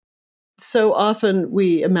so often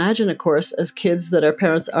we imagine, of course, as kids that our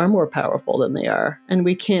parents are more powerful than they are. And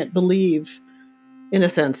we can't believe, in a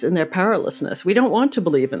sense, in their powerlessness. We don't want to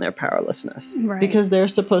believe in their powerlessness because they're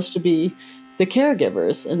supposed to be the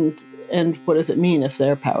caregivers. And what does it mean if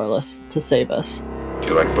they're powerless to save us? Do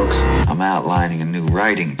you like books? I'm outlining a new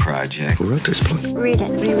writing project. Who wrote this book? Read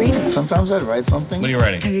it. Reread it. Sometimes I'd write something. What are you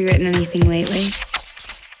writing? Have you written anything lately?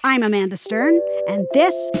 I'm Amanda Stern, and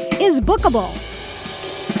this is Bookable.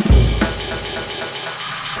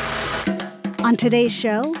 On today's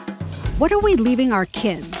show, what are we leaving our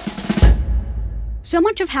kids? So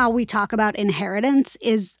much of how we talk about inheritance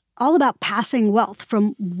is all about passing wealth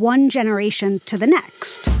from one generation to the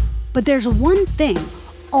next. But there's one thing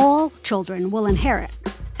all children will inherit,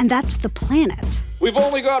 and that's the planet. We've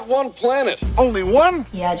only got one planet. Only one?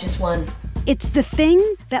 Yeah, just one. It's the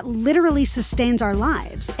thing that literally sustains our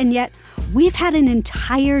lives, and yet we've had an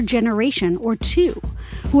entire generation or two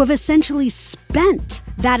who have essentially spent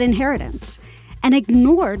that inheritance and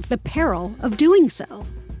ignored the peril of doing so.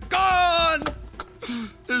 Gone!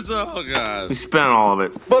 It's all gone. We spent all of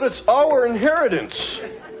it. But it's our inheritance.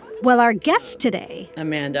 Well, our guest today,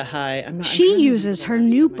 Amanda, hi. She uses her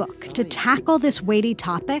new book to tackle this weighty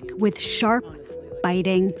topic with sharp,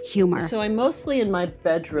 biting humor. So I'm mostly in my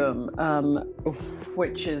bedroom,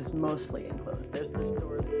 which is mostly enclosed. There's the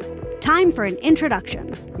doors. Time for an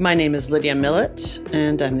introduction. My name is Lydia Millett,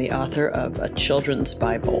 and I'm the author of A Children's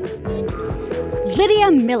Bible.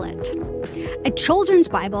 Lydia Millett. A Children's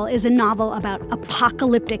Bible is a novel about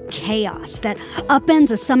apocalyptic chaos that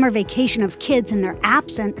upends a summer vacation of kids and their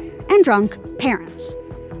absent and drunk parents.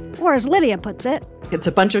 Or as Lydia puts it, it's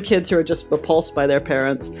a bunch of kids who are just repulsed by their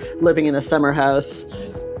parents, living in a summer house,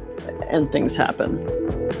 and things happen.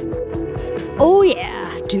 Oh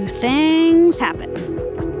yeah, do things happen?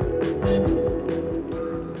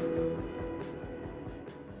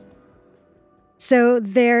 So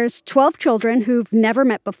there's 12 children who've never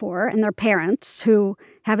met before and their parents who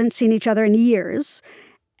haven't seen each other in years,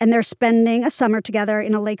 and they're spending a summer together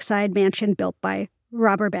in a lakeside mansion built by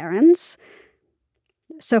robber barons.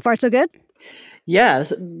 So far, so good?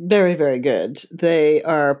 Yes, very, very good. They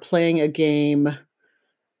are playing a game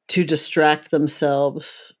to distract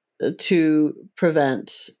themselves, to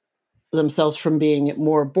prevent themselves from being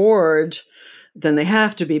more bored than they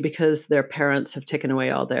have to be because their parents have taken away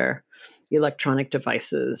all their electronic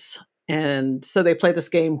devices. And so they play this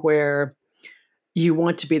game where you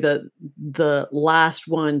want to be the last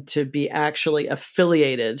one to be actually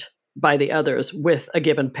affiliated by the others with a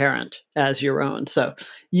given parent as your own. So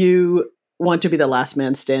you want to be the last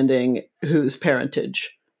man standing whose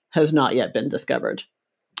parentage has not yet been discovered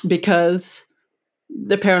because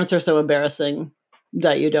the parents are so embarrassing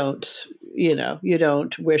that you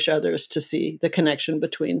don't wish others to see the connection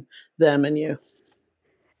between them and you.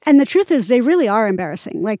 And the truth is, they really are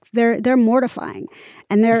embarrassing. Like they're mortifying,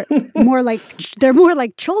 and they're more like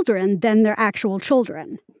children than they're actual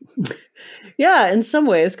children. Yeah, in some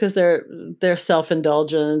ways, because they're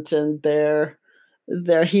self-indulgent and they're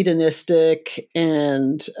hedonistic,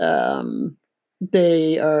 and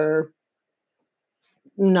they are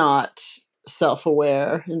not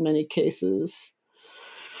self-aware in many cases.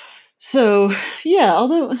 So, yeah,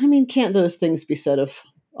 although, can't those things be said of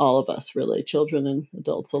all of us, really, children and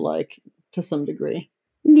adults alike, to some degree?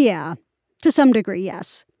 Yeah, to some degree,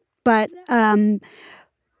 yes. But I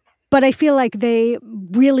feel like they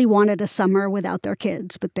really wanted a summer without their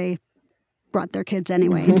kids, but they brought their kids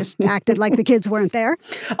anyway and just acted like the kids weren't there.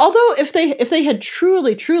 Although if they had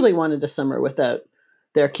truly, truly wanted a summer without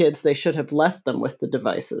their kids, they should have left them with the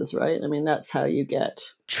devices, right? That's how you get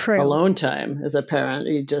alone time as a parent.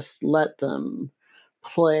 You just let them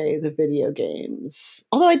play the video games.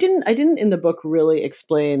 Although I didn't in the book really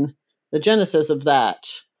explain the genesis of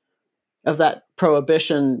that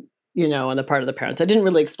prohibition, on the part of the parents. I didn't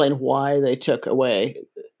really explain why they took away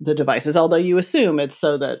the devices, although you assume it's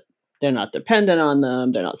so that they're not dependent on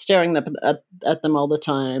them, they're not staring at them all the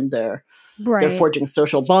time, they're forging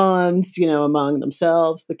social bonds, among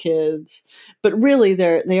themselves, the kids. But really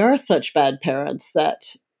they are such bad parents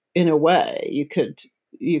that in a way you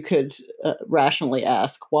could rationally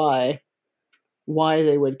ask why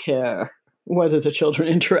they would care whether the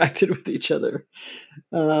children interacted with each other,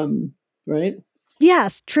 right?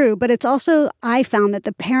 Yes, true. But it's also, I found that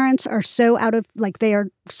the parents are so they are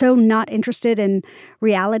so not interested in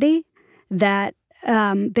reality that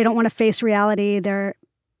they don't want to face reality. They're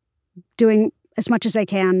doing as much as they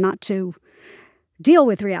can not to deal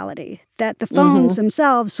with reality, that the phones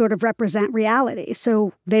themselves sort of represent reality.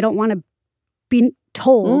 So they don't want to be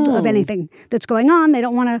told of anything that's going on. They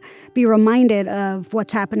don't want to be reminded of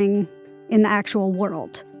what's happening in the actual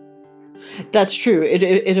world. That's true.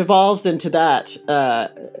 It evolves into that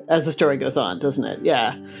as the story goes on, doesn't it?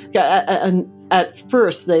 Yeah. And at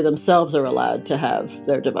first, they themselves are allowed to have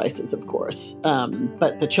their devices, of course,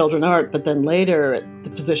 but the children aren't. But then later, the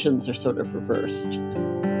positions are sort of reversed.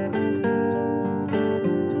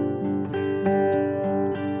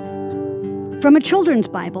 From a children's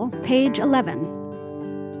Bible, page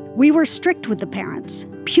 11. We were strict with the parents.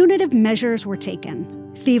 Punitive measures were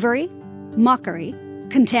taken. Thievery, mockery,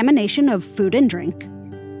 contamination of food and drink.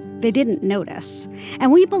 They didn't notice,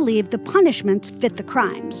 and we believed the punishments fit the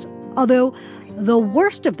crimes, although the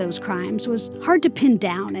worst of those crimes was hard to pin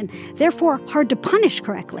down and therefore hard to punish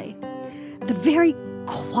correctly. The very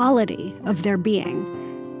quality of their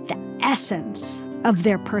being, the essence of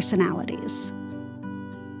their personalities.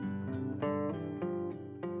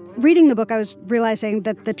 Reading the book, I was realizing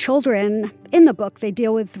that the children in the book, they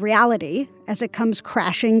deal with reality as it comes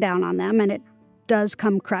crashing down on them, and it does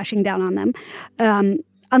come crashing down on them,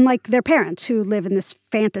 unlike their parents who live in this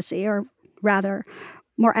fantasy, or rather,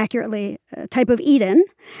 more accurately, a type of Eden.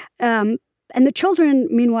 And the children,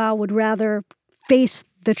 meanwhile, would rather face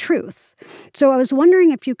the truth. So I was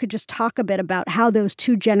wondering if you could just talk a bit about how those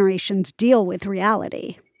two generations deal with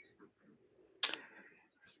reality.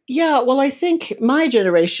 Yeah, well, I think my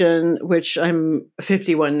generation, which I'm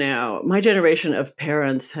 51 now, my generation of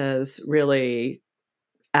parents has really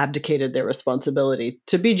abdicated their responsibility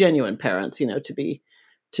to be genuine parents, to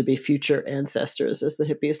be future ancestors, as the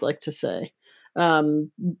hippies like to say.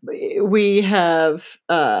 We have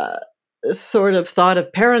sort of thought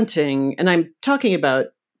of parenting, and I'm talking about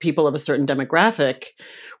people of a certain demographic,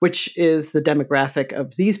 which is the demographic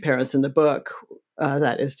of these parents in the book.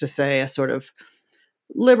 That is to say, a sort of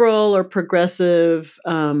liberal or progressive,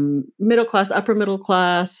 middle class, upper middle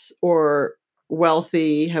class, or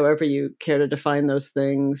wealthy, however you care to define those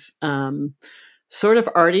things, sort of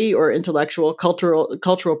arty or intellectual,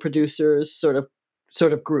 cultural producers, sort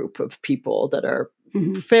of group of people that are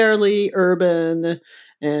fairly urban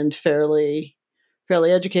and fairly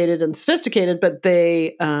educated and sophisticated, but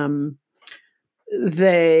they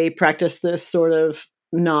practice this sort of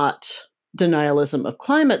not denialism of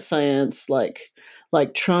climate science, like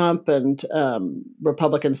Trump and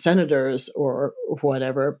Republican senators or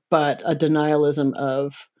whatever, but a denialism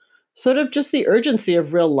of sort of just the urgency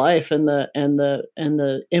of real life and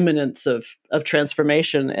the imminence of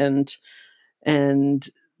transformation and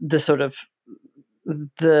the sort of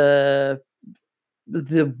the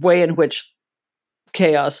way in which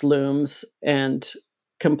chaos looms and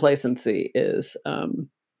complacency is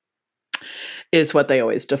what they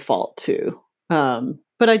always default to.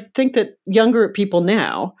 But I think that younger people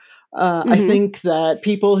now, I think that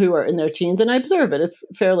people who are in their teens, and I observe it, it's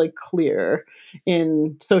fairly clear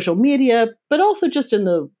in social media, but also just in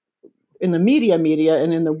the media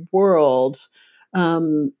and in the world,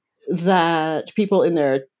 that people in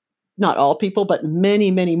their, not all people, but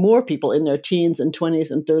many, many more people in their teens and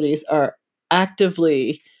 20s and 30s are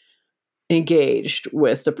actively engaged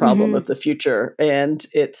with the problem of the future. And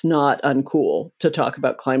it's not uncool to talk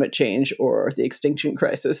about climate change or the extinction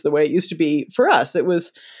crisis the way it used to be for us. It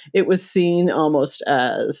was seen almost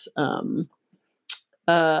as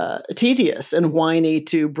tedious and whiny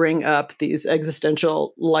to bring up these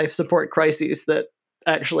existential life support crises that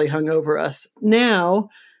actually hung over us. Now,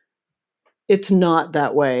 it's not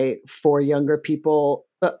that way for younger people.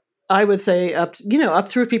 I would say up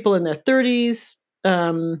through people in their 30s.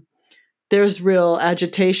 There's real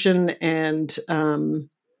agitation and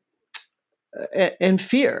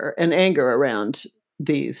fear and anger around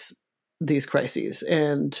these crises,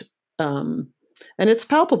 and it's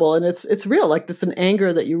palpable and it's real. Like, it's an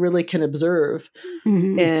anger that you really can observe.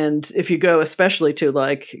 And if you go especially to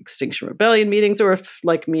like Extinction Rebellion meetings, or if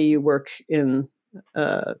like me you work in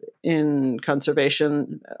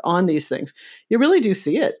conservation on these things, you really do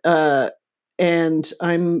see it. And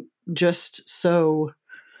I'm just so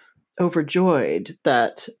overjoyed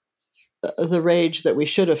that the rage that we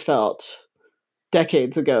should have felt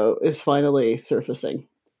decades ago is finally surfacing.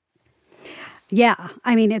 Yeah,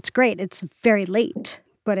 I mean, it's great. It's very late,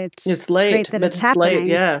 but it's late. Great that it's happening. Late,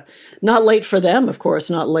 yeah, not late for them, of course.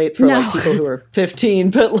 Not late for like people who are 15,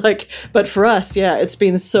 but for us, yeah, it's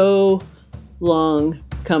been so long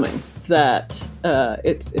coming that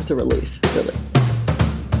it's a relief, really.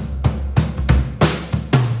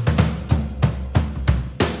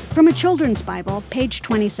 From a children's Bible, page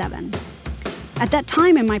 27. At that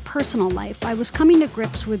time in my personal life, I was coming to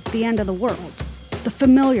grips with the end of the world. The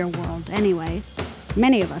familiar world, anyway.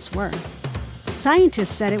 Many of us were.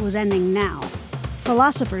 Scientists said it was ending now.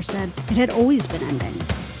 Philosophers said it had always been ending.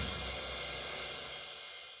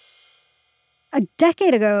 a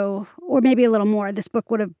decade ago, or maybe a little more, this book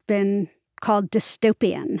would have been called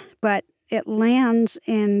dystopian, but it lands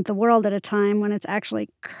in the world at a time when it's actually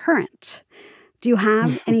current. Do you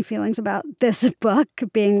have any feelings about this book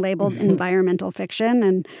being labeled environmental fiction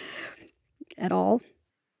and at all?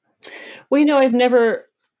 Well,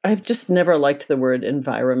 I've just never liked the word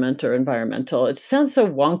environment or environmental. It sounds so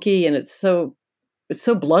wonky and it's so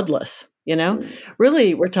bloodless,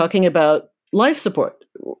 Really, we're talking about life support.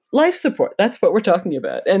 Life support, that's what we're talking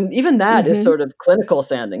about. And even that is sort of clinical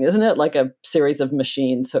sounding, isn't it? Like a series of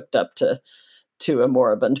machines hooked up to a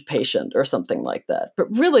moribund patient or something like that. But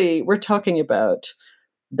really, we're talking about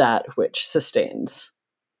that which sustains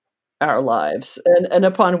our lives and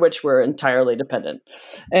upon which we're entirely dependent.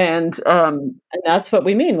 And that's what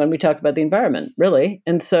we mean when we talk about the environment, really.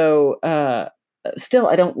 And so still,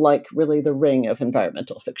 I don't like really the ring of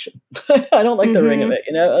environmental fiction. I don't like the ring of it,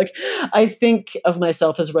 Like, I think of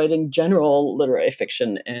myself as writing general literary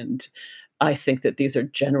fiction, and I think that these are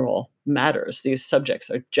general matters. These subjects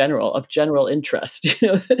are of general interest.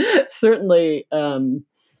 Certainly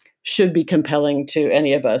should be compelling to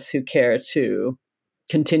any of us who care to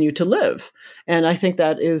continue to live. And I think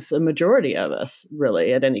that is a majority of us,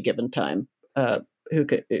 really, at any given time, who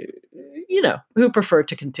could, who prefer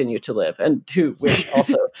to continue to live and who wish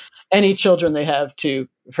also any children they have to,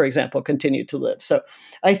 for example, continue to live. So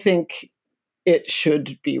I think it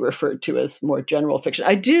should be referred to as more general fiction.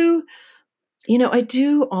 I do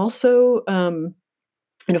also, and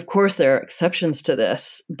of course there are exceptions to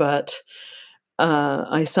this, but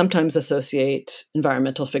I sometimes associate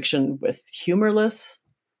environmental fiction with humorless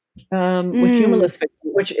fiction,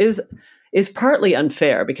 which is partly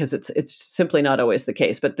unfair because it's simply not always the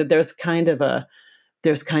case. But there's kind of a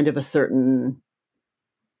certain,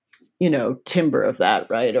 timbre of that,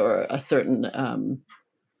 right, or a certain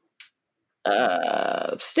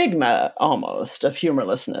stigma almost of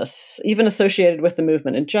humorlessness, even associated with the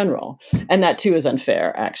movement in general. And that too is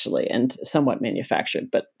unfair, actually, and somewhat manufactured,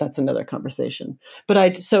 but that's another conversation. But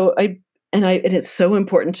it's so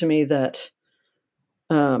important to me that,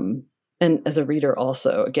 and as a reader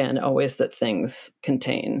also, again, always that things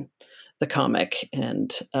contain the comic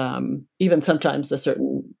and even sometimes a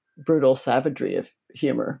certain brutal savagery of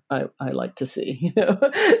humor I like to see,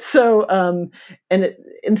 So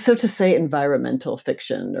and so to say environmental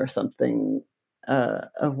fiction or something,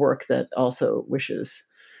 a work that also wishes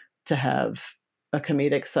to have a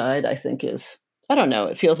comedic side, I think is, I don't know,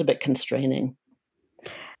 it feels a bit constraining.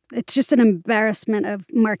 It's just an embarrassment of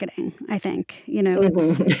marketing, I think.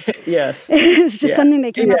 It's, yes, it's just something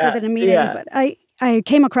they came up with in a meeting. Yeah. But I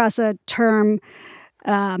came across a term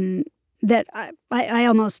that I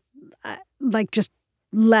almost just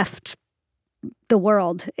left the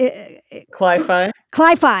world. Cli-fi.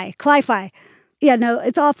 Yeah, no,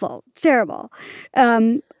 it's awful. It's terrible.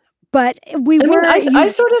 But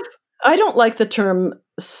I don't like the term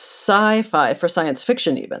sci-fi for science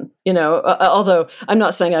fiction even, although I'm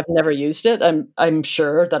not saying I've never used it. I'm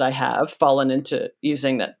sure that I have fallen into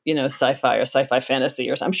using that, sci-fi or sci-fi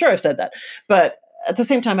fantasy, or I'm sure I've said that. But at the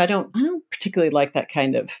same time, I don't particularly like that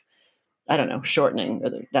kind of, I don't know, shortening,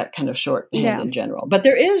 or that kind of shorthand in general. But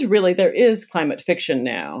there is climate fiction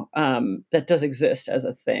now that does exist as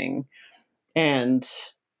a thing. And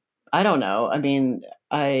I don't know. I mean,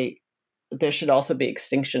 there should also be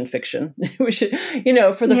extinction fiction. We should,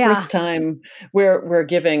 for the first time, we're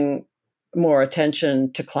giving more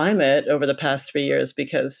attention to climate over the past 3 years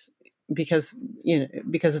because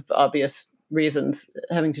of obvious reasons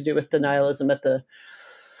having to do with denialism at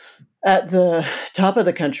the top of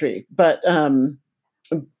the country. But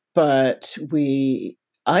we,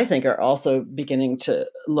 I think, are also beginning to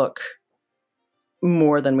look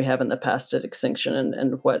more than we have in the past at extinction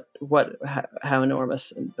and how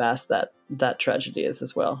enormous and vast that tragedy is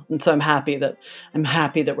as well. And so I'm happy that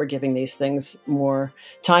we're giving these things more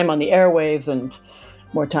time on the airwaves and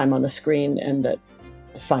more time on the screen, and that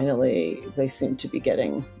finally they seem to be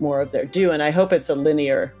getting more of their due. And I hope it's a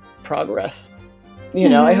linear progress.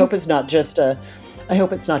 I hope it's not just a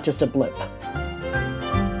blip.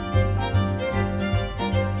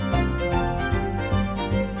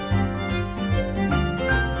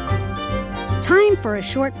 Time for a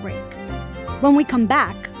short break. When we come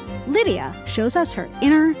back, Lydia shows us her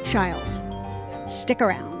inner child. Stick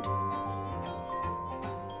around.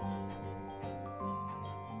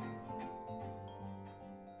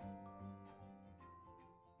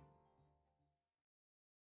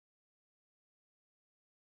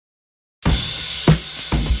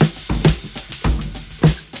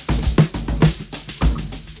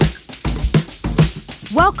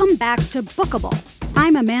 Welcome back to Bookable.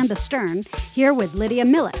 I'm Amanda Stern, here with Lydia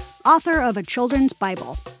Millett, author of a children's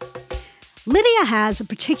Bible. Lydia has a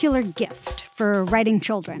particular gift for writing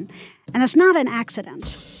children, and it's not an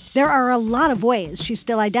accident. There are a lot of ways she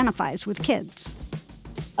still identifies with kids.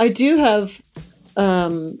 I do have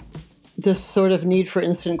this sort of need for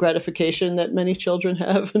instant gratification that many children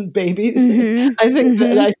have and babies. Mm-hmm.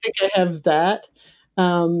 I think I have that.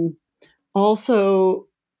 Also,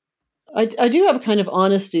 I do have a kind of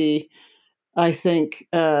honesty, I think,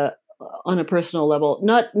 on a personal level,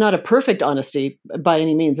 not a perfect honesty by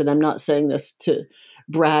any means. And I'm not saying this to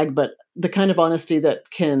brag, but the kind of honesty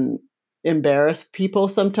that can embarrass people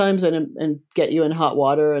sometimes and get you in hot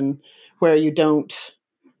water, and where you don't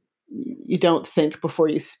think before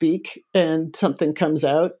you speak and something comes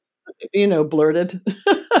out, blurted.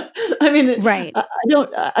 I mean, right.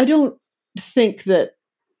 I don't think that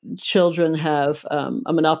children have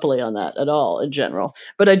a monopoly on that at all in general,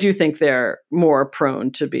 but I do think they're more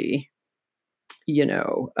prone to be,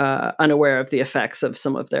 unaware of the effects of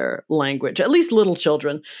some of their language. At least little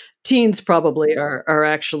children. Teens probably are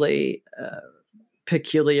actually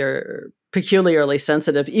peculiarly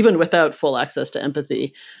sensitive, even without full access to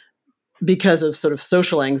empathy, because of sort of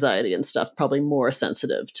social anxiety and stuff. Probably more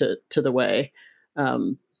sensitive to the way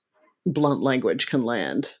blunt language can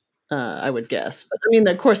land. I would guess. But I mean,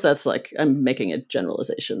 of course, that's like, I'm making a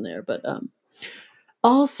generalization there. But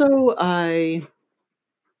also, I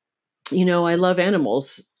love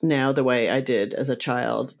animals now the way I did as a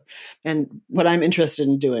child. And what I'm interested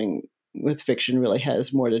in doing with fiction really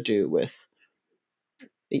has more to do with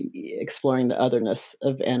exploring the otherness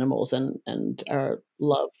of animals and our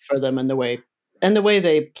love for them and the way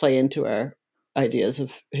they play into our ideas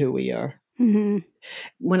of who we are. Mm-hmm.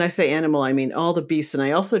 When I say animal, I mean all the beasts, and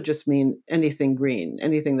I also just mean anything green,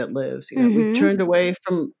 anything that lives. Mm-hmm. We've turned away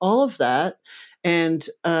from all of that, and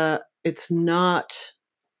it's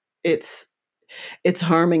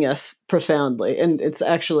harming us profoundly, and it's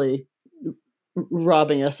actually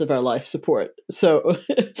robbing us of our life support. So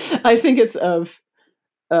I think it's of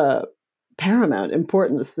paramount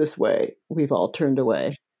importance this way we've all turned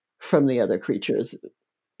away from the other creatures,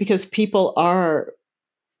 because people are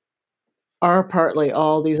partly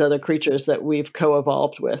all these other creatures that we've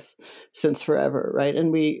co-evolved with since forever, right?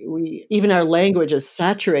 And we even our language is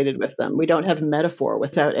saturated with them. We don't have metaphor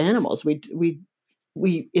without animals.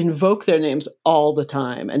 We invoke their names all the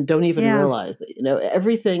time and don't even realize it.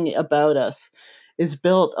 Everything about us is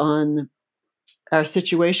built on our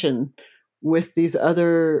situation with these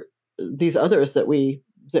others that we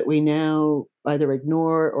now either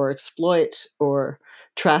ignore or exploit or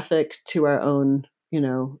traffic to our own,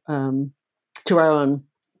 to our own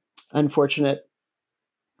unfortunate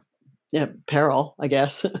peril, I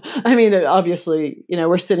guess. I mean, obviously,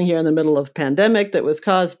 we're sitting here in the middle of a pandemic that was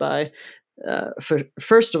caused by,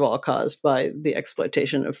 first of all, caused by the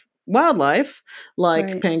exploitation of wildlife like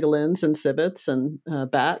pangolins and civets and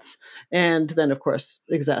bats, and then, of course,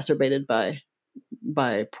 exacerbated by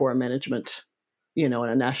poor management, on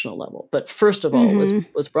a national level. But first of all,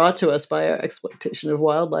 was brought to us by our exploitation of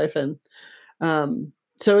wildlife, and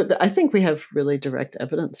so I think we have really direct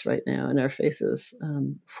evidence right now in our faces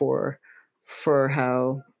for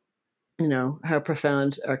how how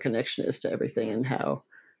profound our connection is to everything and how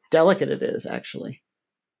delicate it is, actually.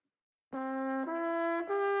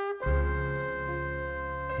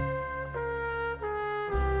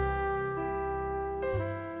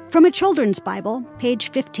 From a children's Bible,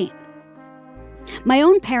 page 15. My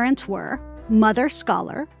own parents were mother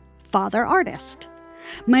scholar, father artist.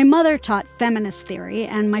 My mother taught feminist theory,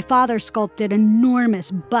 and my father sculpted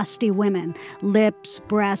enormous, busty women, lips,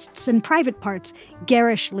 breasts, and private parts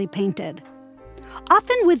garishly painted,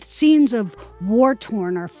 often with scenes of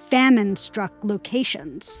war-torn or famine-struck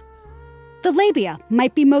locations. The labia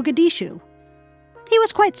might be Mogadishu. He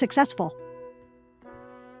was quite successful.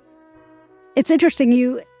 It's interesting,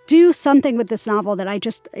 you do something with this novel that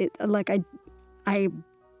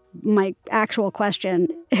my actual question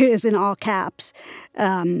is in all caps,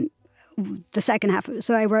 the second half of it.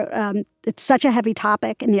 So I wrote, it's such a heavy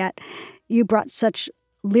topic, and yet you brought such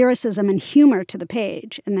lyricism and humor to the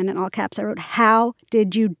page. And then in all caps, I wrote, how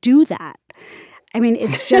did you do that? I mean,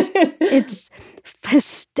 it's just, it's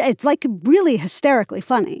like really hysterically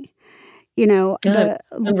funny. I'm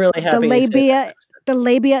really happy the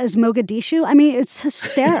labia is Mogadishu. I mean, it's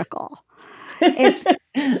hysterical.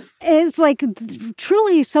 It's like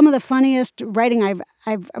truly some of the funniest writing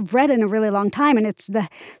I've read in a really long time, and it's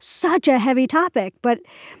such a heavy topic, but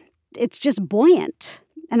it's just buoyant,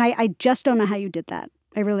 and I just don't know how you did that.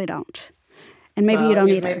 I really don't, and maybe you don't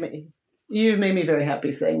either. You made me very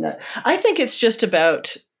happy saying that. I think it's just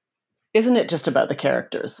about, isn't it just about the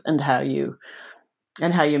characters and how you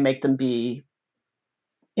and how you make them be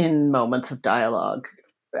in moments of dialogue.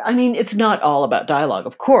 I mean, it's not all about dialogue,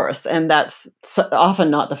 of course, and that's often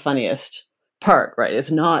not the funniest part, right?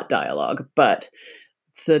 It's not dialogue, but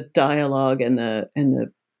the dialogue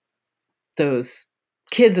and those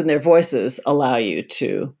kids and their voices allow you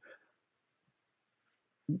to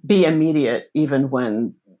be immediate, even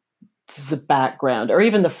when the background or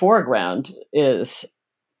even the foreground is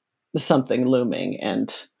something looming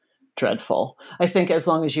and dreadful. I think as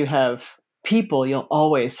long as you have people, you'll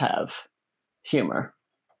always have humor.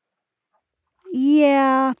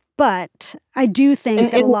 Yeah, but I do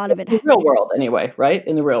think that a lot of it... In the real world, anyway, right?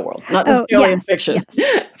 In the real world. Not necessarily in fiction.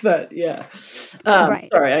 Yes. But, yeah. Right.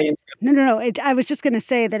 Sorry. No. I was just going to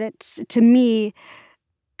say that it's, to me,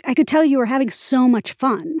 I could tell you were having so much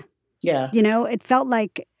fun. Yeah. You know, it felt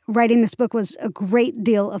like writing this book was a great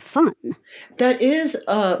deal of fun. That is...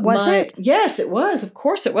 was it? Yes, it was. Of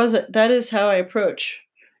course it was. That is how I approach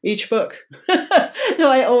each book. No,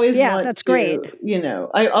 I always want that's to, great. You know,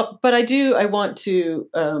 I want to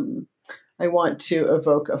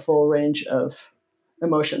evoke a full range of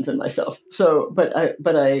emotions in myself. So,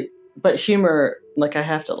 but humor, like I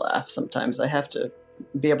have to laugh sometimes. I have to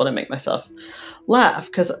be able to make myself laugh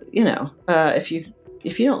because, you know, if you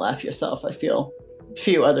don't laugh yourself, I feel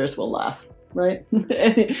few others will laugh. Right.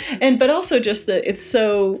 and but also just that it's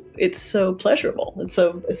so pleasurable. It's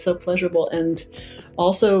so pleasurable. And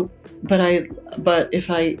also, but I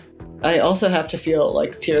also have to feel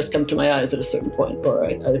like tears come to my eyes at a certain point, or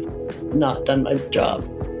I've not done my job.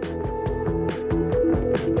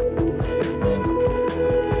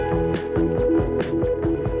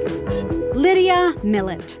 Lydia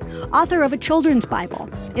Millett, author of a children's Bible.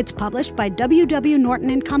 It's published by W.W. Norton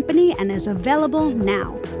and Company and is available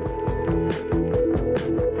now.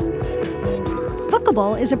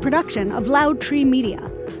 Bookable is a production of Loud Tree Media.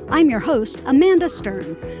 I'm your host, Amanda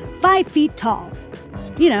Stern, 5 feet tall.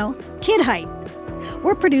 You know, kid height.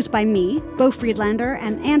 We're produced by me, Beau Friedlander,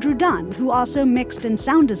 and Andrew Dunn, who also mixed and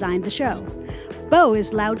sound designed the show. Beau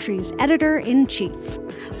is Loud Tree's editor-in-chief.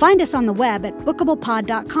 Find us on the web at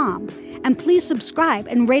bookablepod.com, and please subscribe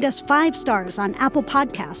and rate us 5 stars on Apple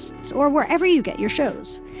Podcasts or wherever you get your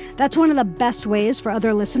shows. That's one of the best ways for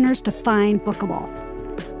other listeners to find Bookable.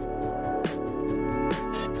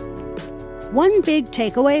 One big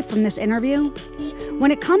takeaway from this interview: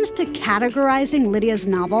 when it comes to categorizing Lydia's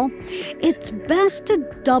novel, it's best to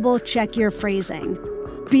double-check your phrasing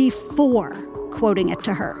before quoting it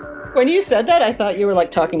to her. When you said that, I thought you were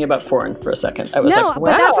like talking about porn for a second. I was like, wow,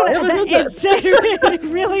 but that's what it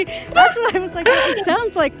really. That's what I was like. It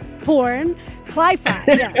sounds like porn. Cli-fi,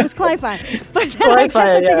 yeah, it was Cli-fi. But then I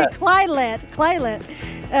kept thinking Cli-lit.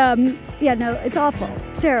 Yeah, no, it's awful.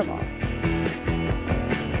 It's terrible.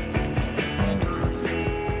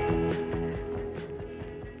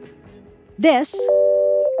 This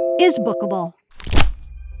is Bookable.